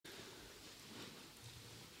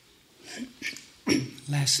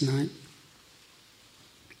last night.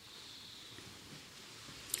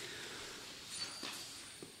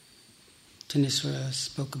 Kittisaro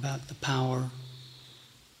spoke about the power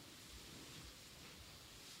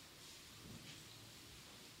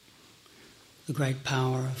the great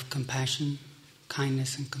power of compassion,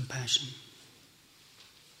 kindness and compassion.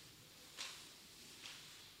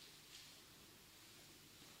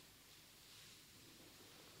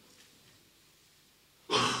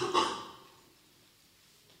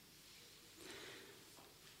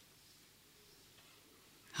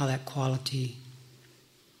 How that quality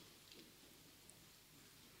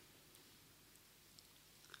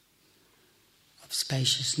of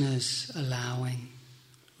spaciousness, allowing,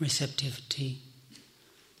 receptivity,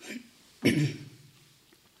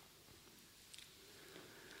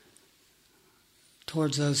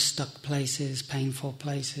 towards those stuck places, painful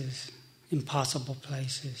places, impossible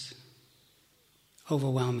places,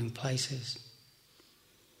 overwhelming places.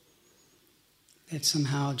 That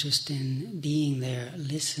somehow just in being there,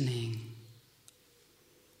 listening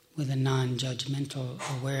with a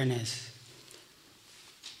non-judgmental awareness,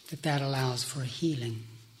 that allows for a healing,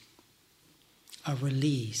 a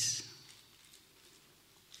release.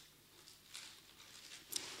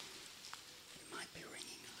 It might be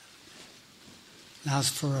ringing a little bit. Allows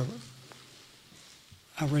for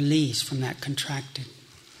a release from that contracted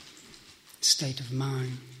state of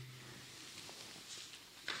mind.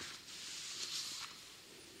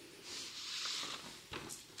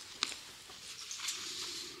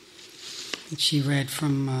 And she read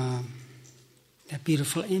from that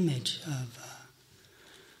beautiful image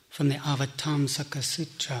from the Avatamsaka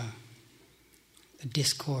Sutra, the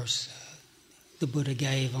discourse the Buddha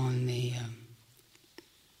gave on the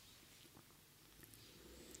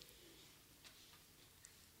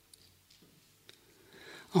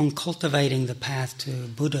on cultivating the path to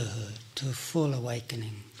Buddhahood, to full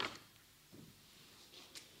awakening.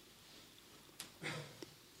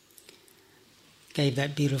 Gave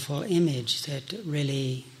that beautiful image that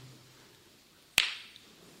really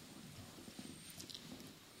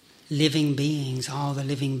living beings, all the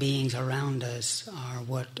living beings around us are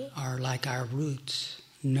what are like our roots,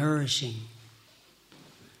 nourishing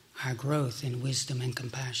our growth in wisdom and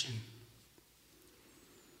compassion.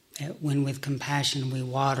 That when with compassion we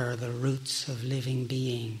water the roots of living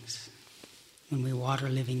beings, when we water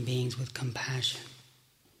living beings with compassion,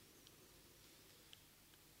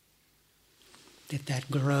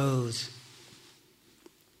 that grows,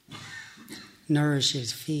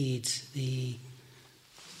 nourishes, feeds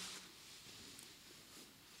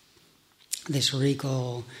this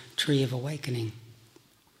regal tree of awakening.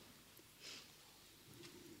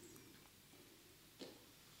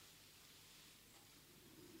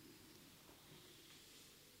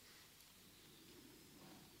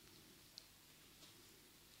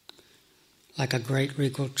 Like a great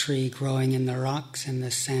regal tree growing in the rocks and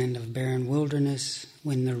the sand of barren wilderness,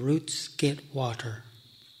 when the roots get water,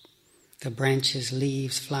 the branches,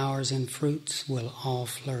 leaves, flowers, and fruits will all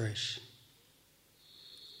flourish.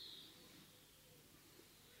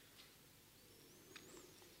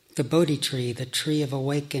 The Bodhi tree, the tree of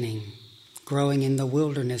awakening, growing in the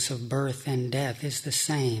wilderness of birth and death, is the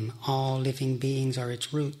same. All living beings are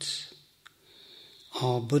its roots.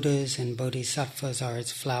 All Buddhas and Bodhisattvas are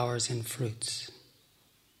its flowers and fruits.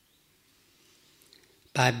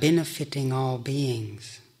 By benefiting all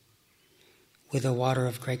beings with the water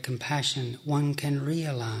of great compassion, one can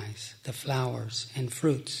realize the flowers and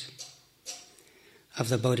fruits of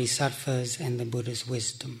the Bodhisattvas and the Buddha's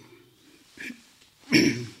wisdom.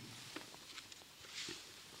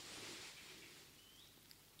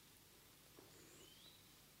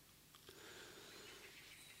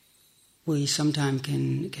 We sometimes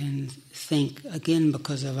can think, again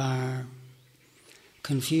because of our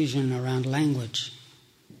confusion around language,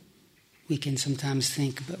 we can sometimes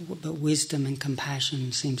think, but wisdom and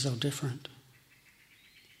compassion seem so different.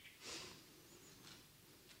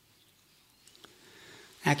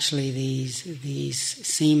 Actually, these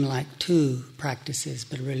seem like two practices,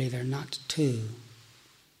 but really they're not two.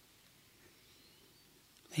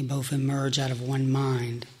 They both emerge out of one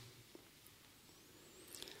mind.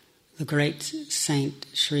 The great saint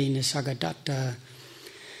Sri Nisargadatta,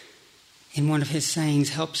 in one of his sayings,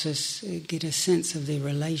 helps us get a sense of the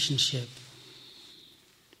relationship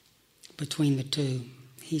between the two.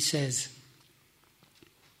 He says,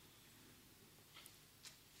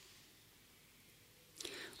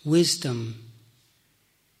 wisdom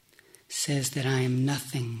says that I am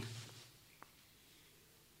nothing.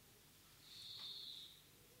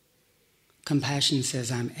 Compassion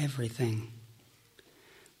says I'm everything.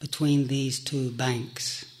 Between these two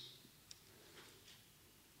banks,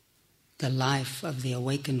 the life of the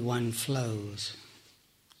awakened one flows.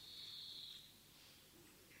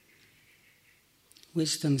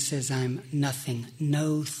 Wisdom says, I'm nothing,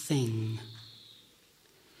 no thing.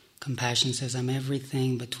 Compassion says, I'm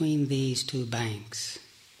everything between these two banks.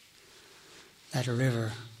 That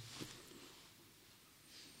river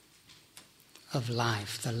of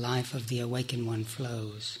life, the life of the awakened one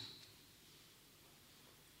flows.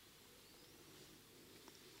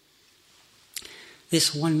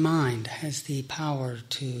 This one mind has the power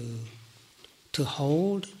to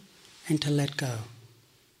hold and to let go.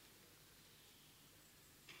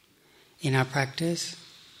 In our practice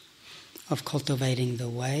of cultivating the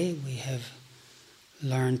way, we have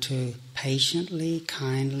learned to patiently,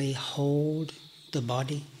 kindly hold the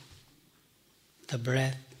body, the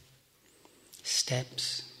breath,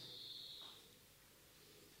 steps,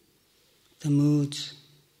 the moods.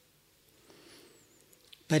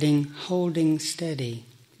 But in holding steady,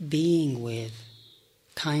 being with,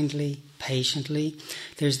 kindly, patiently,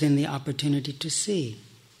 there's then the opportunity to see.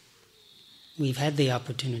 We've had the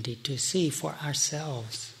opportunity to see for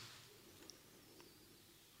ourselves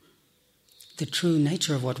the true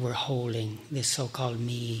nature of what we're holding, this so-called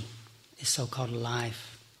me, this so-called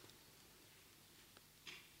life.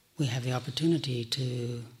 We have the opportunity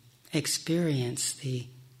to experience the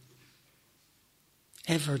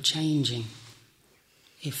ever-changing,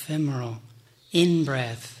 ephemeral,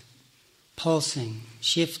 in-breath, pulsing,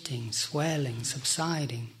 shifting, swelling,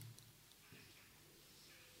 subsiding.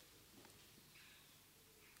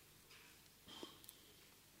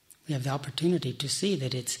 We have the opportunity to see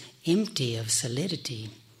that it's empty of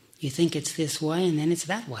solidity. You think it's this way and then it's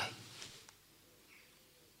that way.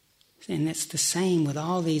 And it's the same with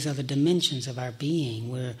all these other dimensions of our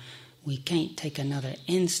being where we can't take another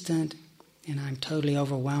instant and I'm totally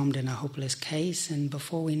overwhelmed in a hopeless case, and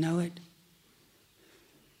before we know it,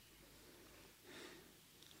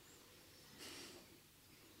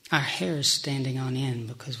 our hair is standing on end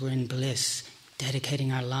because we're in bliss,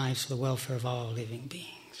 dedicating our lives to the welfare of all living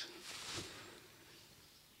beings.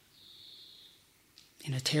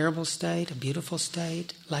 In a terrible state, a beautiful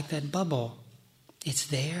state, like that bubble, it's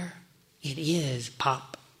there, it is,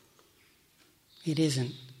 pop. It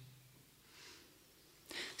isn't.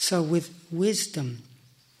 So with wisdom,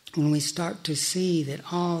 when we start to see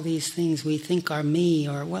that all these things we think are me,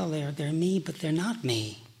 or well, they're me, but they're not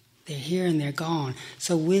me. They're here and they're gone.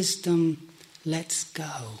 So wisdom lets go.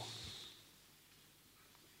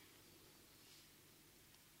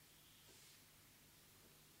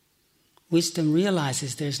 Wisdom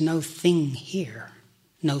realizes there's no thing here,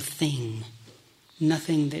 no thing,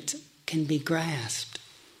 nothing that can be grasped.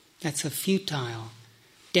 That's a futile,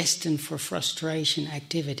 destined for frustration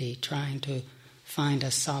activity, trying to find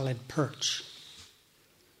a solid perch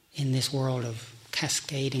in this world of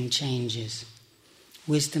cascading changes.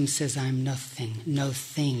 Wisdom says, I'm nothing, no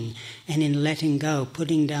thing. And in letting go,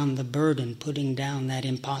 putting down the burden, putting down that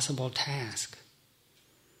impossible task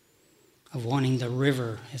of wanting the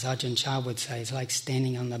river, as Ajahn Chah would say, it's like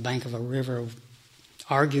standing on the bank of a river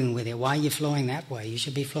arguing with it. Why are you flowing that way? You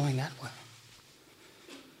should be flowing that way.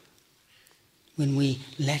 When we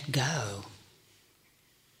let go,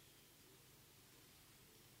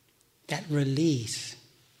 that release,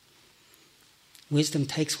 wisdom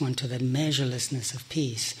takes one to the measurelessness of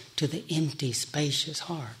peace, to the empty, spacious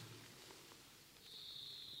heart.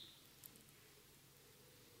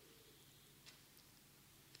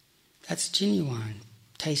 That's genuine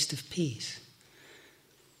taste of peace.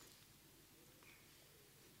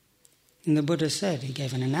 And the Buddha said, he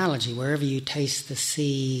gave an analogy, wherever you taste the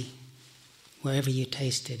sea, wherever you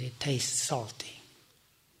taste it, it tastes salty.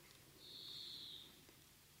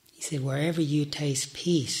 He said, wherever you taste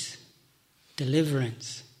peace,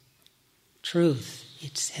 deliverance, truth,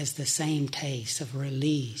 it has the same taste of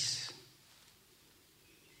release.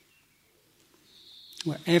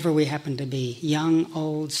 Wherever we happen to be, young,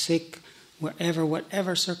 old, sick, wherever,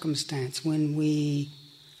 whatever circumstance, when we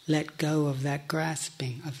let go of that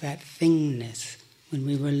grasping, of that thingness, when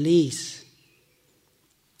we release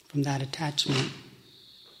from that attachment,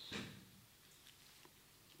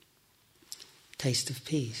 taste of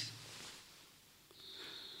peace.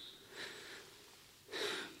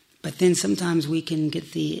 But then sometimes we can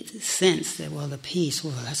get the sense that, well, the peace,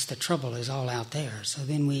 well, that's the trouble, is all out there. So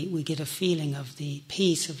then we get a feeling of the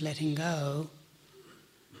peace of letting go,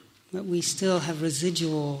 but we still have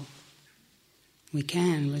residual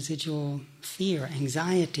fear,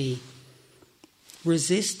 anxiety,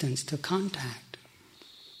 resistance to contact.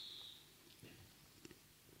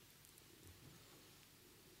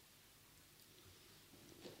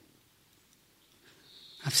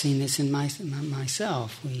 I've seen this in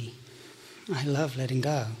myself. We I love letting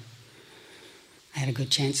go. I had a good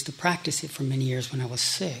chance to practice it for many years when I was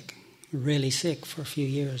sick, really sick for a few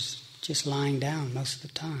years, just lying down most of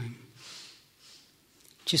the time.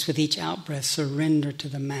 Just with each out-breath, surrender to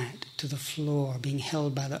the mat, to the floor, being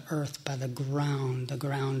held by the earth, by the ground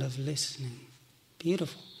of listening.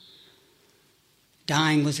 Beautiful.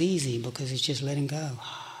 Dying was easy because it's just letting go.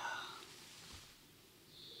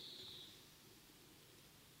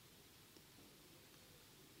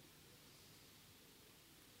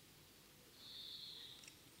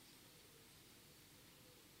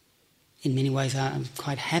 In many ways, I'm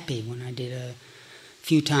quite happy when I did a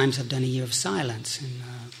few times I've done a year of silence, and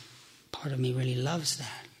part of me really loves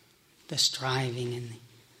that, the striving and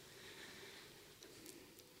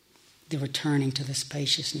the returning to the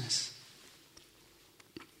spaciousness.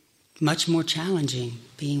 Much more challenging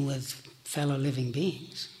being with fellow living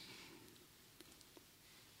beings.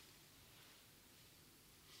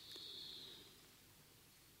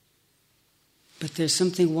 But there's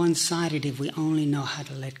something one-sided if we only know how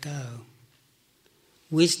to let go.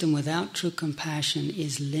 Wisdom without true compassion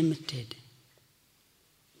is limited.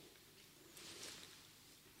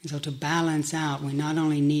 And so to balance out, we not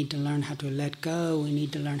only need to learn how to let go, we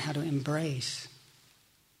need to learn how to embrace,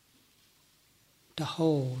 to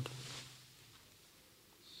hold.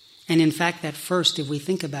 And in fact, that first, if we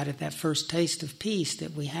think about it, that first taste of peace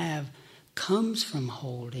that we have comes from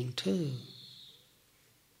holding too.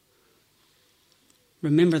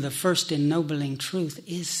 Remember, the first ennobling truth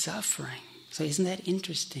is suffering. So isn't that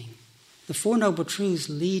interesting? The Four Noble Truths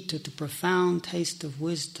lead to the profound taste of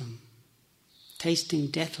wisdom, tasting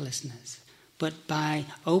deathlessness. But by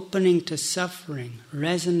opening to suffering,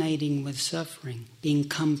 resonating with suffering, being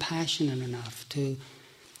compassionate enough to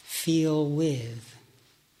feel with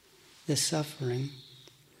the suffering,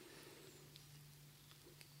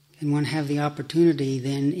 and one have the opportunity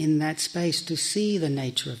then in that space to see the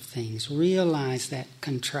nature of things, realize that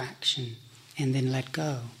contraction, and then let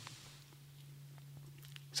go.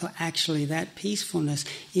 So actually that peacefulness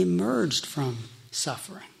emerged from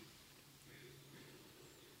suffering.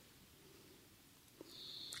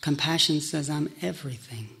 Compassion says, I'm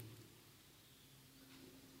everything.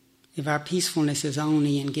 If our peacefulness is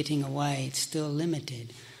only in getting away, it's still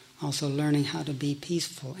limited. Also learning how to be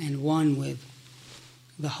peaceful and one with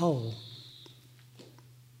the whole.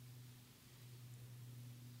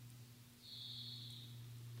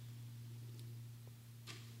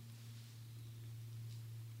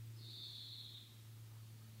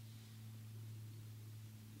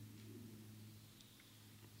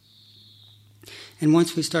 And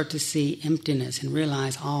once we start to see emptiness and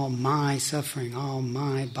realize all my suffering, all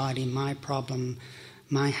my body, my problem,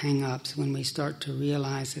 my hang-ups, when we start to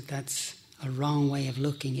realize that that's a wrong way of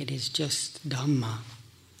looking, it is just Dhamma,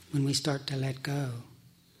 when we start to let go,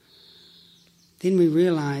 then we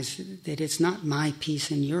realize that it's not my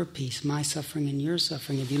peace and your peace, my suffering and your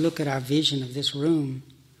suffering. If you look at our vision of this room,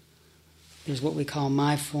 there's what we call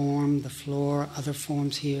my form, the floor, other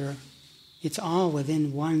forms here. It's all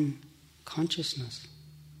within one consciousness.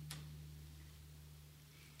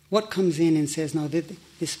 What comes in and says, no,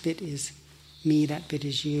 this bit is me, that bit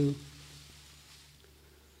is you?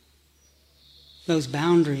 Those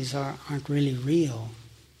boundaries aren't really real.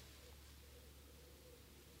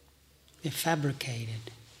 They're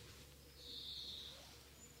fabricated.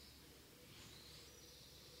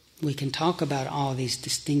 We can talk about all these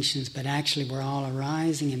distinctions, but actually we're all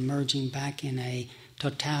arising and merging back in a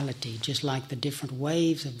totality, just like the different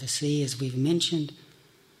waves of the sea, as we've mentioned,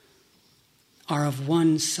 are of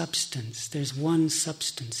one substance. There's one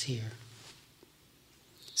substance here.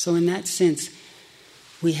 So in that sense,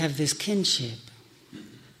 we have this kinship.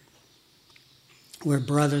 We're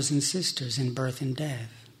brothers and sisters in birth and death.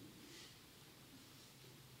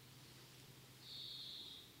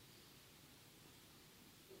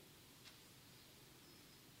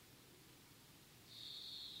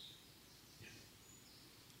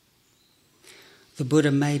 The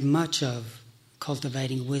Buddha made much of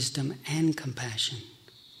cultivating wisdom and compassion.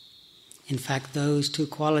 In fact, those two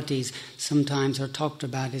qualities sometimes are talked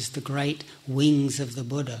about as the great wings of the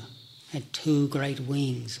Buddha. Had two great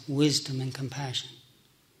wings, wisdom and compassion.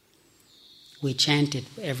 We chant it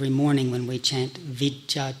every morning when we chant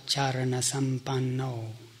Vijja Charana Sampanno.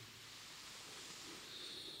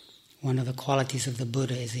 One of the qualities of the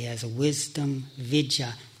Buddha is he has a wisdom.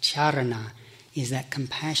 Vijja Charana is that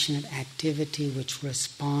compassionate activity which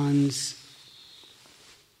responds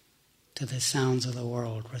to the sounds of the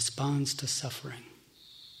world, responds to suffering.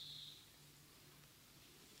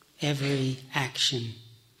 Every action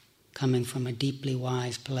coming from a deeply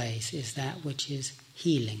wise place is that which is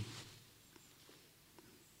healing.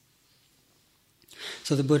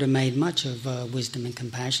 So the Buddha made much of wisdom and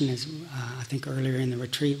compassion. As I think earlier in the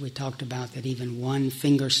retreat we talked about that even one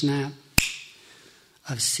finger snap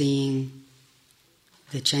of seeing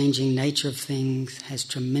the changing nature of things has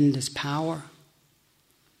tremendous power.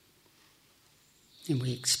 And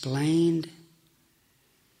we explained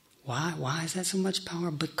why is that so much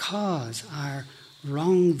power? Because our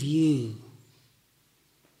wrong view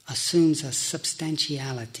assumes a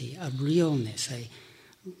substantiality, a realness,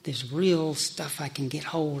 there's real stuff I can get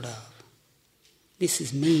hold of. This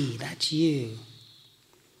is me, that's you.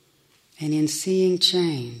 And in seeing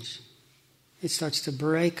change, it starts to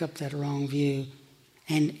break up that wrong view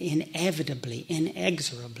and inevitably,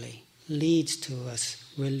 inexorably leads to us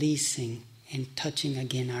releasing and touching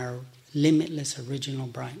again our limitless original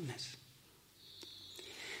brightness.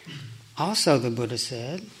 Also, the Buddha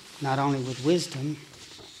said, not only with wisdom,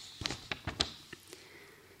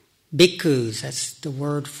 bhikkhus, that's the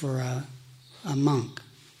word for a monk.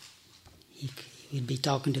 He would be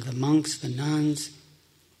talking to the monks, the nuns,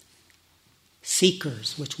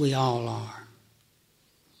 seekers, which we all are.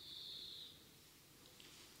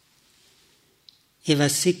 If a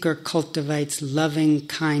seeker cultivates loving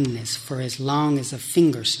kindness for as long as a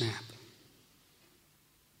finger snap,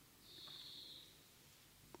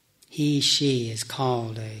 she is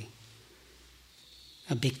called a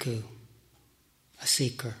bhikkhu, a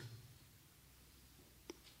seeker,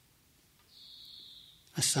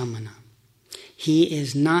 a samana. He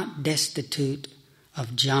is not destitute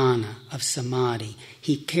of jhana, of samadhi.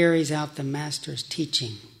 He carries out the master's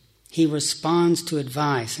teaching. He responds to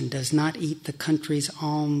advice and does not eat the country's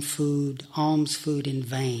alms food in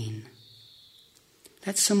vain.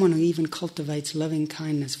 That's someone who even cultivates loving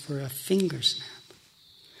kindness for a finger snap.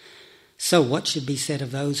 So what should be said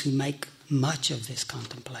of those who make much of this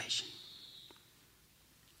contemplation?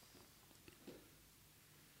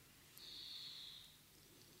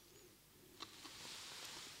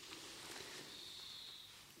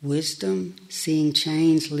 Wisdom, seeing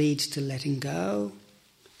change, leads to letting go,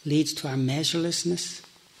 leads to our measurelessness.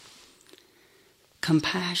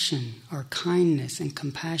 Compassion or kindness and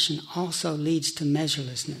compassion also leads to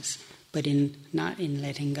measurelessness, but not in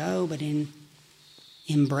letting go, but in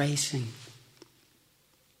embracing.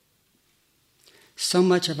 So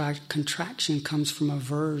much of our contraction comes from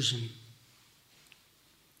aversion,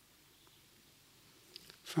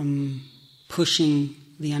 from pushing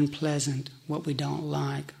the unpleasant, what we don't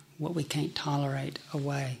like, what we can't tolerate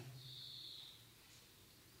away.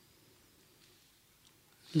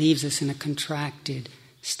 Leaves us in a contracted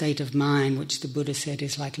state of mind, which the Buddha said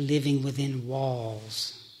is like living within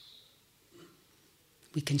walls.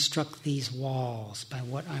 We construct these walls by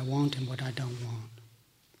what I want and what I don't want.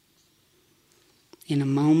 In a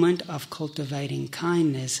moment of cultivating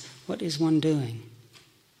kindness, what is one doing?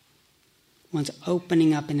 One's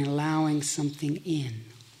opening up and allowing something in.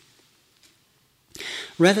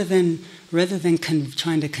 Rather than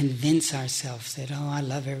trying to convince ourselves that, oh, I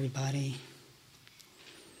love everybody.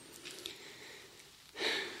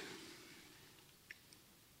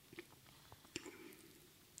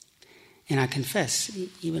 And I confess,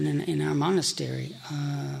 even in our monastery,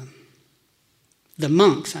 the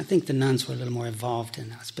monks, I think the nuns were a little more evolved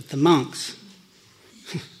than us, but the monks,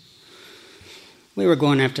 we were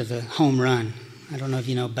going after the home run. I don't know if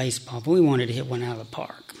you know baseball, but we wanted to hit one out of the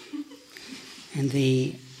park. And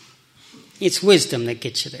it's wisdom that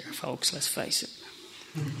gets you there, folks, let's face it.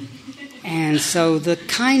 And so the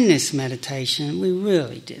kindness meditation, we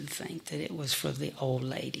really did think that it was for the old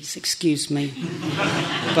ladies. Excuse me.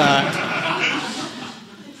 But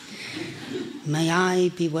may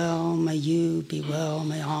I be well, may you be well,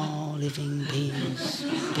 may all living beings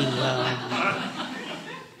be well.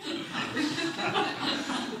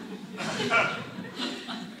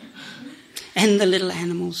 And the little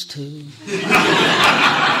animals too.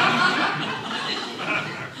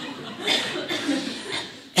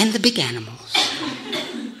 And the big animals.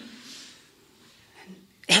 And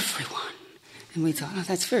everyone. And we thought, oh,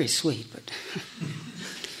 that's very sweet, but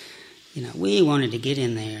we wanted to get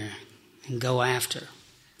in there and go after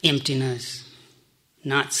emptiness,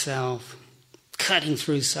 not self, cutting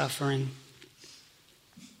through suffering.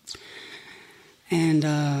 And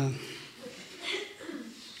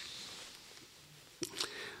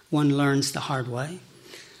one learns the hard way.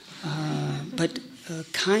 But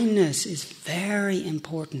kindness is very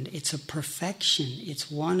important. It's a perfection. It's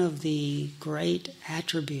one of the great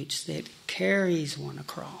attributes that carries one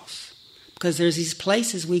across. Because there's these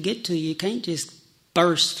places we get to, you can't just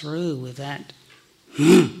burst through with that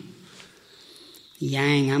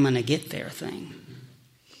yang, I'm going to get there thing.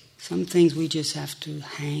 Some things we just have to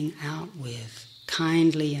hang out with,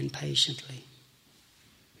 kindly and patiently.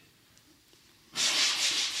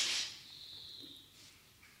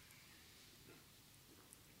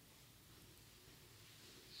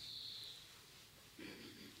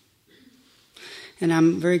 And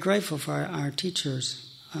I'm very grateful for our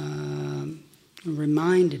teachers who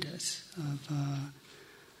reminded us of,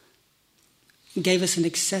 gave us an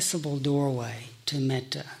accessible doorway to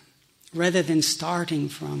metta. Rather than starting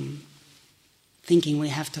from thinking we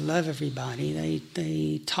have to love everybody,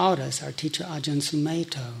 they taught us, our teacher Ajahn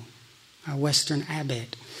Sumedho, our Western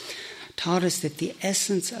abbot, taught us that the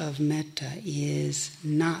essence of metta is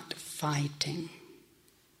not fighting.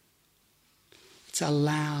 It's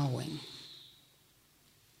allowing.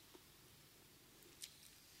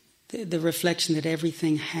 The reflection that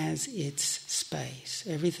everything has its space,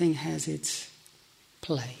 everything has its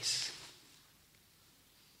place.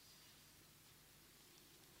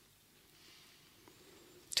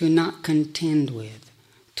 To not contend with,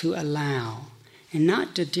 to allow, and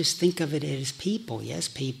not to just think of it as people, yes,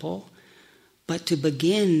 people, but to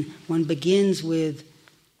begin, one begins with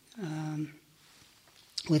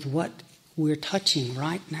what we're touching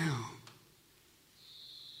right now.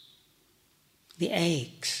 The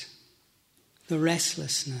aches, the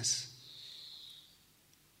restlessness,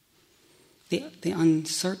 the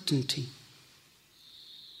uncertainty.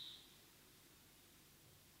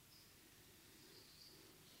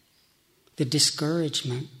 The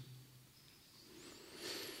discouragement.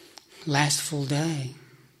 Last full day.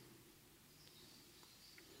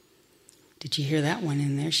 Did you hear that one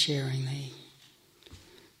in their sharing? They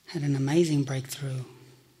had an amazing breakthrough.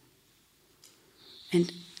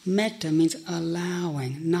 And metta means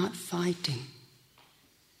allowing, not fighting.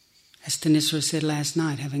 As Kittisaro said last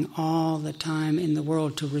night, having all the time in the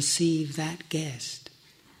world to receive that guest.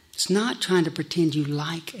 It's not trying to pretend you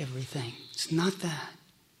like everything. It's not that.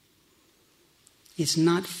 It's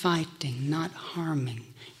not fighting, not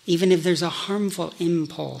harming. Even if there's a harmful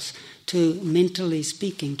impulse, to, mentally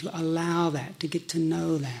speaking, to allow that, to get to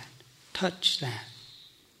know that, touch that,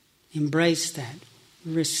 embrace that,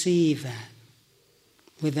 receive that,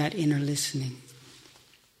 with that inner listening.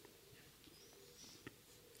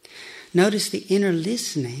 Notice the inner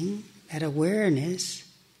listening, that awareness,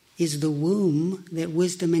 is the womb that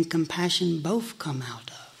wisdom and compassion both come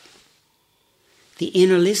out of. The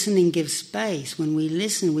inner listening gives space. When we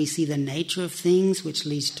listen, we see the nature of things, which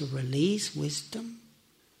leads to release, wisdom.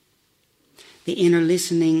 The inner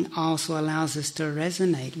listening also allows us to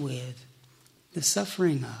resonate with the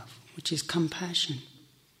suffering of, which is compassion.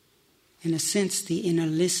 In a sense, the inner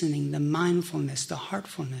listening, the mindfulness, the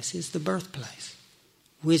heartfulness is the birthplace.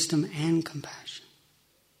 Wisdom and compassion.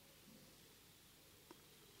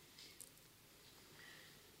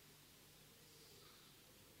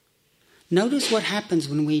 Notice what happens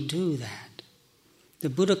when we do that. The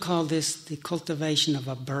Buddha called this the cultivation of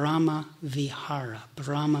a Brahma Vihara.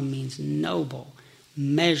 Brahma means noble,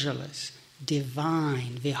 measureless,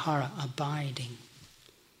 divine, Vihara, abiding.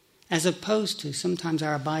 As opposed to, sometimes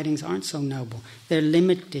our abidings aren't so noble. They're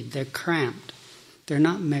limited, they're cramped, they're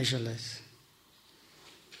not measureless.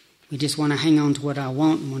 We just want to hang on to what I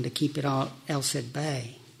want and want to keep it all else at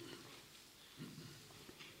bay.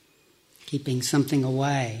 Keeping something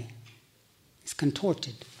away is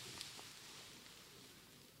contorted.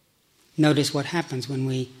 Notice what happens when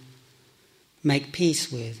we make peace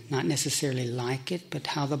with, not necessarily like it, but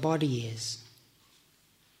how the body is.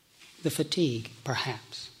 The fatigue,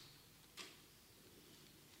 perhaps.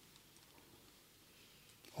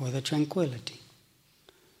 Or the tranquility.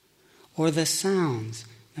 Or the sounds.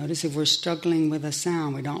 Notice if we're struggling with a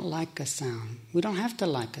sound, we don't like a sound. We don't have to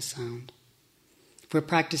like a sound. If we're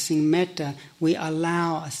practicing metta, we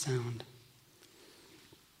allow a sound.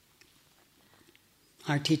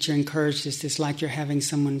 Our teacher encouraged us, it's like you're having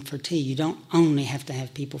someone for tea. You don't only have to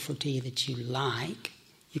have people for tea that you like.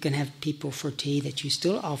 You can have people for tea that you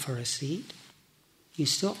still offer a seat. You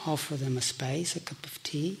still offer them a space, a cup of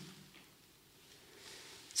tea.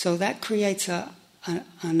 So that creates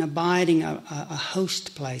an abiding, a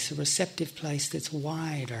host place, a receptive place that's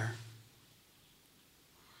wider.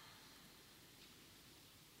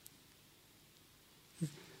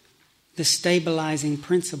 The stabilizing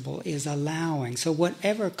principle is allowing. So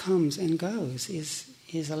whatever comes and goes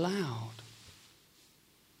is allowed.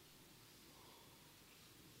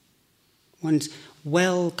 One's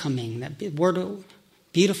welcoming, that word,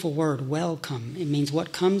 beautiful word, welcome. It means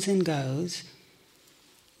what comes and goes,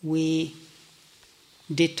 we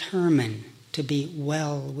determine to be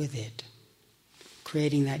well with it,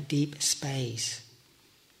 creating that deep space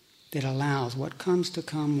that allows what comes to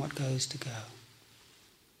come, what goes to go.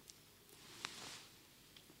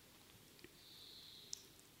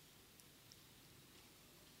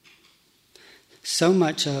 So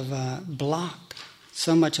much of block,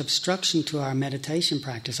 so much obstruction to our meditation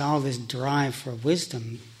practice, all this drive for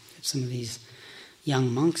wisdom that some of these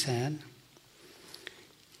young monks had,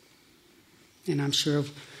 and I'm sure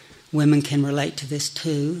women can relate to this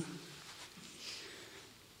too,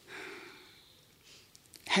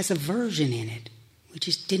 has aversion in it. We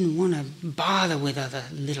just didn't want to bother with other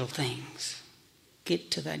little things. Get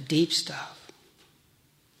to that deep stuff.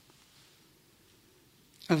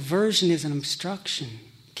 Aversion is an obstruction.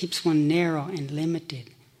 Keeps one narrow and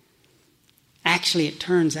limited. Actually, it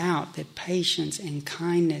turns out that patience and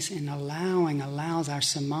kindness and allowing allows our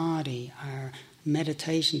samadhi, our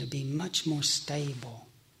meditation, to be much more stable.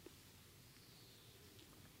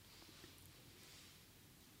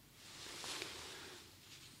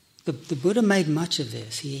 The Buddha made much of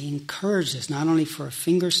this. He encouraged us not only for a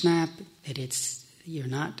finger snap, that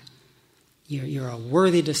you're a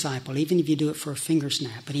worthy disciple, even if you do it for a finger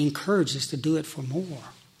snap, but he encouraged us to do it for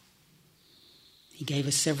more. He gave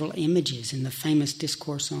us several images in the famous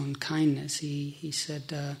discourse on kindness. He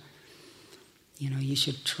said, you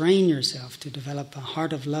should train yourself to develop a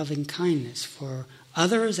heart of loving kindness for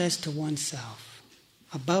others as to oneself,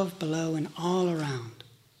 above, below, and all around.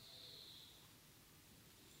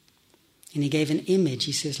 And he gave an image,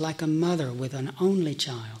 he says, like a mother with an only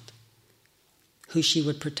child, who she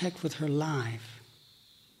would protect with her life.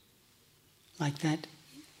 Like that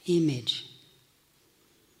image.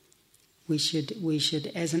 We should,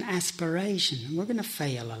 as an aspiration, and we're going to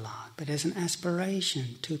fail a lot, but as an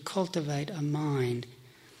aspiration to cultivate a mind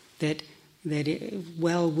that is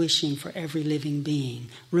well-wishing for every living being,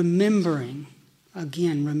 remembering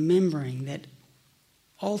that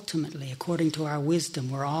ultimately, according to our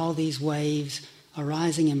wisdom, we're all these waves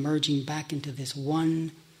arising and merging back into this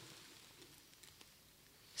one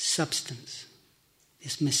substance,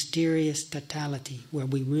 this mysterious totality where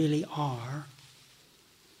we really are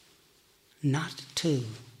not two.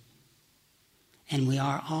 And we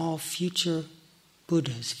are all future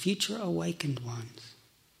Buddhas, future awakened ones.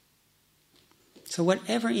 So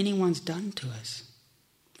whatever anyone's done to us,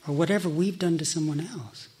 or whatever we've done to someone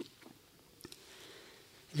else,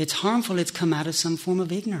 if it's harmful, it's come out of some form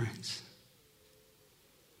of ignorance.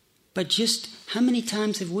 But just how many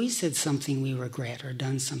times have we said something we regret or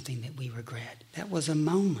done something that we regret? That was a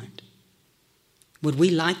moment. Would we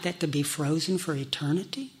like that to be frozen for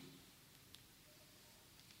eternity?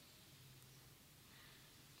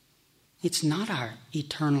 It's not our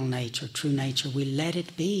eternal nature, true nature. We let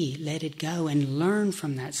it be, let it go, and learn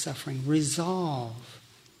from that suffering. Resolve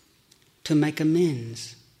to make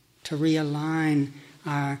amends, to realign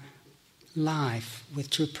our life with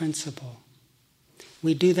true principle.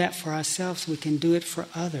 We do that for ourselves, we can do it for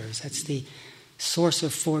others. That's the source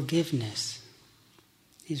of forgiveness,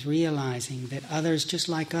 is realizing that others just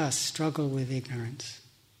like us struggle with ignorance,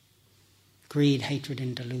 greed, hatred,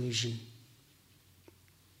 and delusion.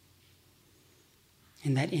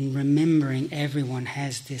 And that in remembering everyone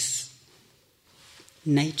has this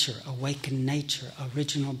nature, awakened nature,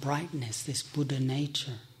 original brightness, this Buddha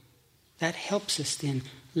nature. That helps us then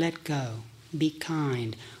let go, be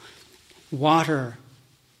kind, water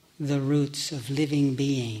the roots of living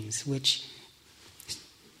beings which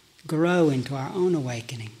grow into our own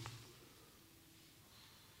awakening.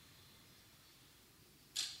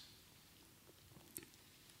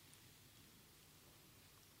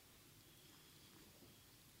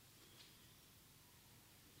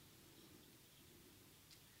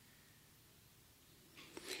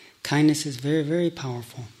 Kindness is very, very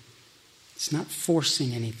powerful. It's not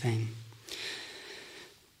forcing anything.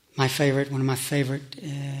 One of my favorite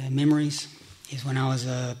memories is when I was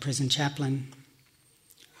a prison chaplain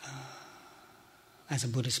as a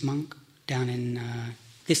Buddhist monk down in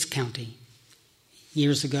this county.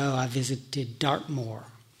 Years ago, I visited Dartmoor,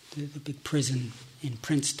 the big prison in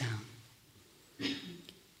Princetown.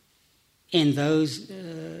 In those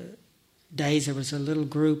days, there was a little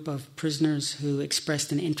group of prisoners who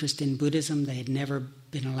expressed an interest in Buddhism. They had never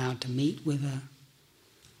been allowed to meet with a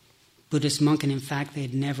Buddhist monk, and in fact, they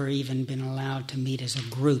had never even been allowed to meet as a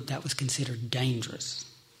group. That was considered dangerous.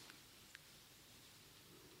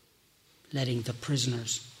 Letting the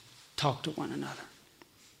prisoners talk to one another.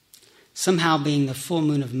 Somehow, being the full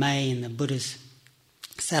moon of May and the Buddha's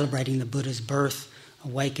celebrating the Buddha's birth,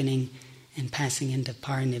 awakening, and passing into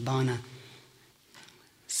parinibbana,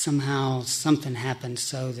 somehow something happened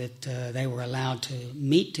so that they were allowed to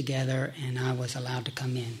meet together, and I was allowed to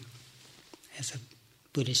come in as a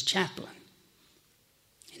Buddhist chaplain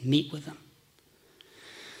and meet with them.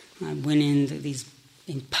 I went into these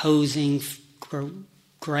imposing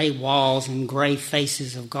gray walls and gray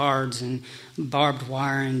faces of guards and barbed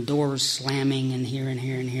wire and doors slamming and here and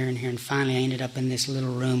here and here and here, and finally I ended up in this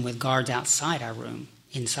little room with guards outside our room,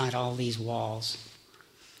 inside all these walls.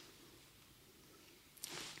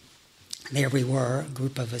 There we were, a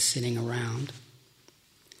group of us sitting around.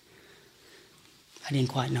 I didn't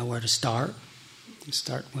quite know where to start.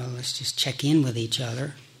 Let's just check in with each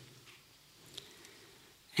other.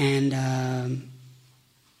 And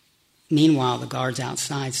meanwhile, the guards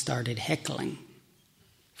outside started heckling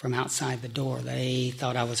from outside the door. They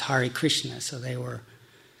thought I was Hare Krishna, so they were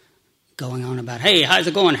going on about, "Hey, how's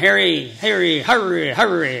it going, Harry? Harry, hurry,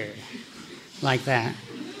 hurry," like that.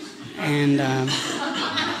 And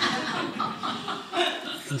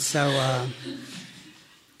so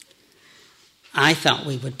I thought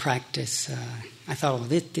we would practice. I thought, well,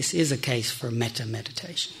 this is a case for metta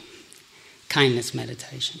meditation, kindness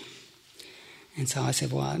meditation. And so I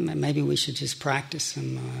said, well, maybe we should just practice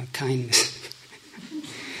some kindness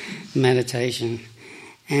meditation.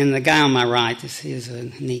 And the guy on my right, this is a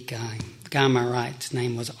neat guy. The guy on my right, his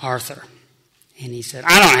name was Arthur. And he said,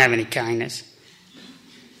 "I don't have any kindness."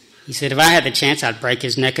 He said, "If I had the chance, I'd break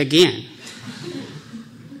his neck again."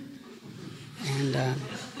 And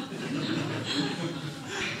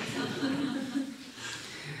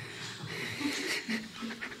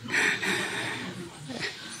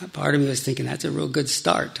part of me was thinking that's a real good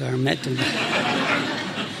start to our metta.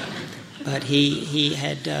 But he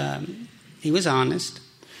was honest.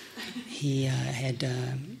 He had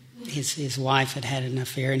his wife had an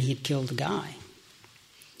affair, and he'd killed the guy.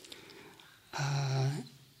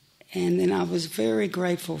 And then I was very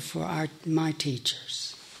grateful for my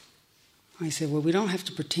teachers. I said, well, we don't have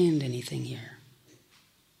to pretend anything here.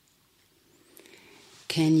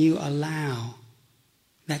 Can you allow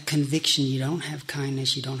that conviction you don't have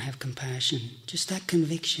kindness, you don't have compassion, just that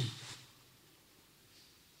conviction?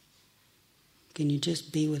 Can you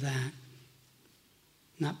just be with that?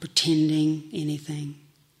 Not pretending anything.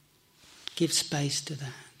 Give space to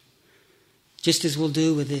that. Just as we'll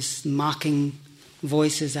do with this mocking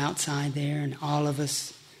voices outside there, and all of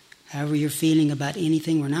us, however you're feeling about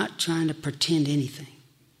anything, we're not trying to pretend anything.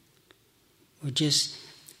 We're just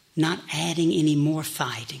not adding any more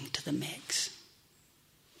fighting to the mix.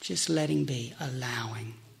 Just letting be,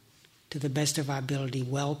 allowing, to the best of our ability,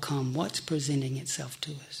 welcome what's presenting itself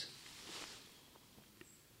to us.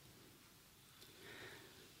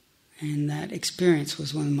 And that experience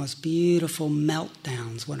was one of the most beautiful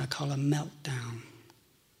meltdowns, what I call a meltdown.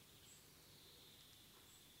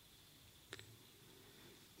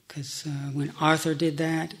 Because when Arthur did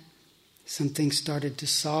that, something started to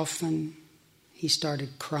soften. He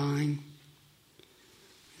started crying.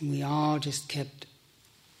 And we all just kept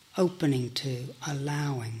opening to,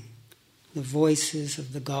 allowing the voices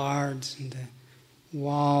of the guards and the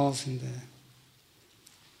walls and the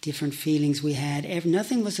different feelings we had.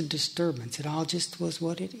 Nothing was a disturbance. It all just was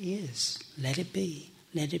what it is. Let it be.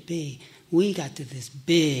 Let it be. We got to this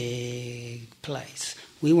big place.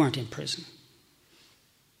 We weren't in prison.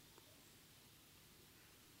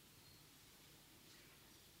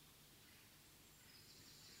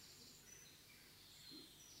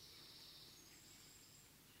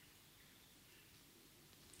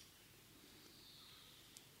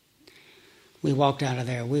 We walked out of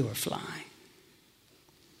there, we were flying.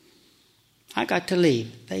 I got to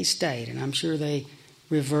leave. They stayed, and I'm sure they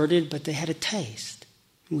reverted, but they had a taste.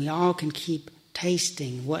 We all can keep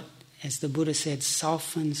tasting what, as the Buddha said,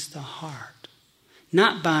 softens the heart.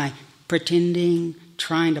 Not by pretending,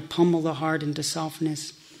 trying to pummel the heart into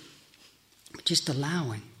softness, but just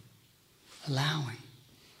allowing,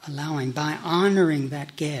 by honoring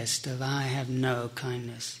that guest of I have no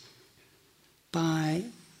kindness, by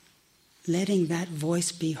letting that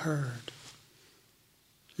voice be heard.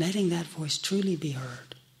 Letting that voice truly be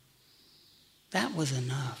heard. That was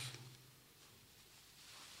enough.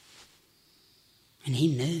 And he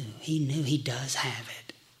knew he does have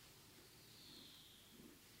it.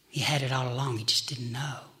 He had it all along, he just didn't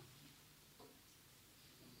know.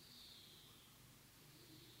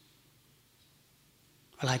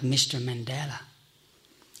 Or like Mr. Mandela,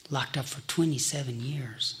 locked up for 27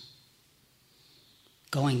 years.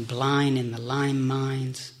 Going blind in the lime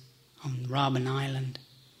mines on Robben Island.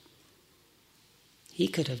 He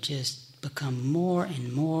could have just become more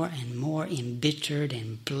and more and more embittered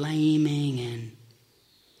and blaming,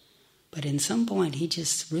 but in some point he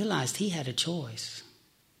just realized he had a choice.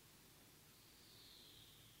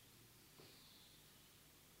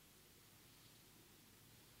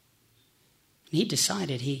 He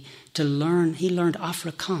decided he learned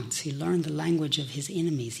Afrikaans. He learned the language of his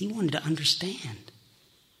enemies. He wanted to understand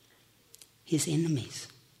his enemies.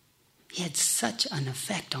 He had such an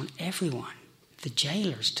effect on everyone, the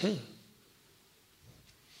jailers too.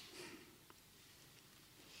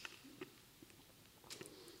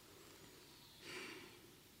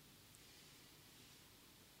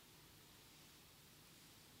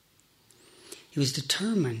 He was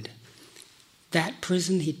determined. That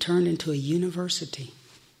prison he turned into a university.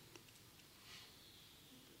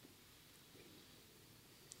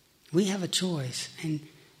 We have a choice, and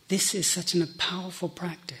this is such a powerful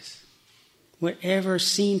practice. Whatever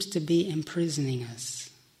seems to be imprisoning us,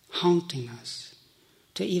 haunting us,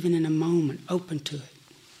 to even in a moment open to it,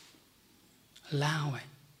 allow it.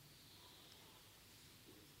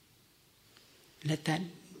 Let that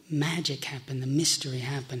magic happen, the mystery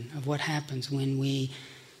happen of what happens when we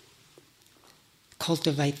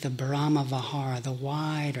cultivate the Brahma Vihara, the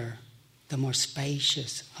wider, the more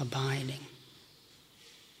spacious abiding.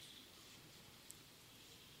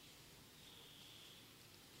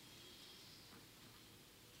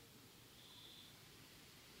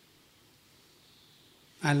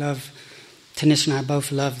 Tanisha and I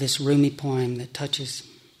both love this Rumi poem that touches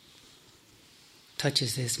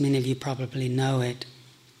this. Many of you probably know it.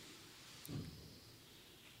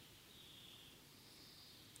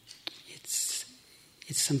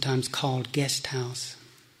 It's sometimes called Guest House.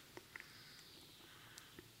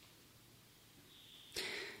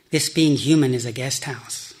 This being human is a guest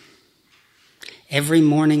house. Every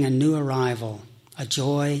morning a new arrival, a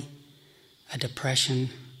joy, a depression,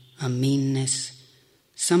 a meanness.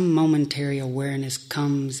 Some momentary awareness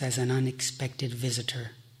comes as an unexpected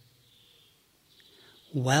visitor.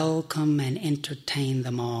 Welcome and entertain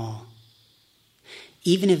them all,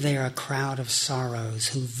 even if they are a crowd of sorrows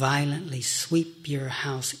who violently sweep your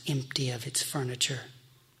house empty of its furniture.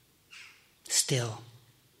 Still,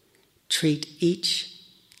 treat each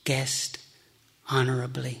guest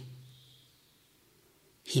honorably.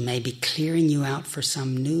 He may be clearing you out for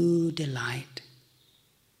some new delight.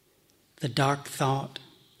 The dark thought,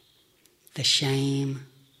 the shame,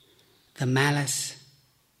 the malice.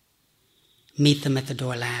 Meet them at the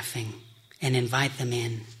door laughing and invite them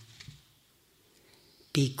in.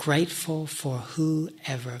 Be grateful for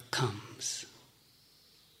whoever comes,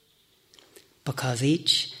 because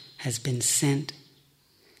each has been sent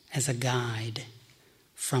as a guide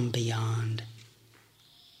from beyond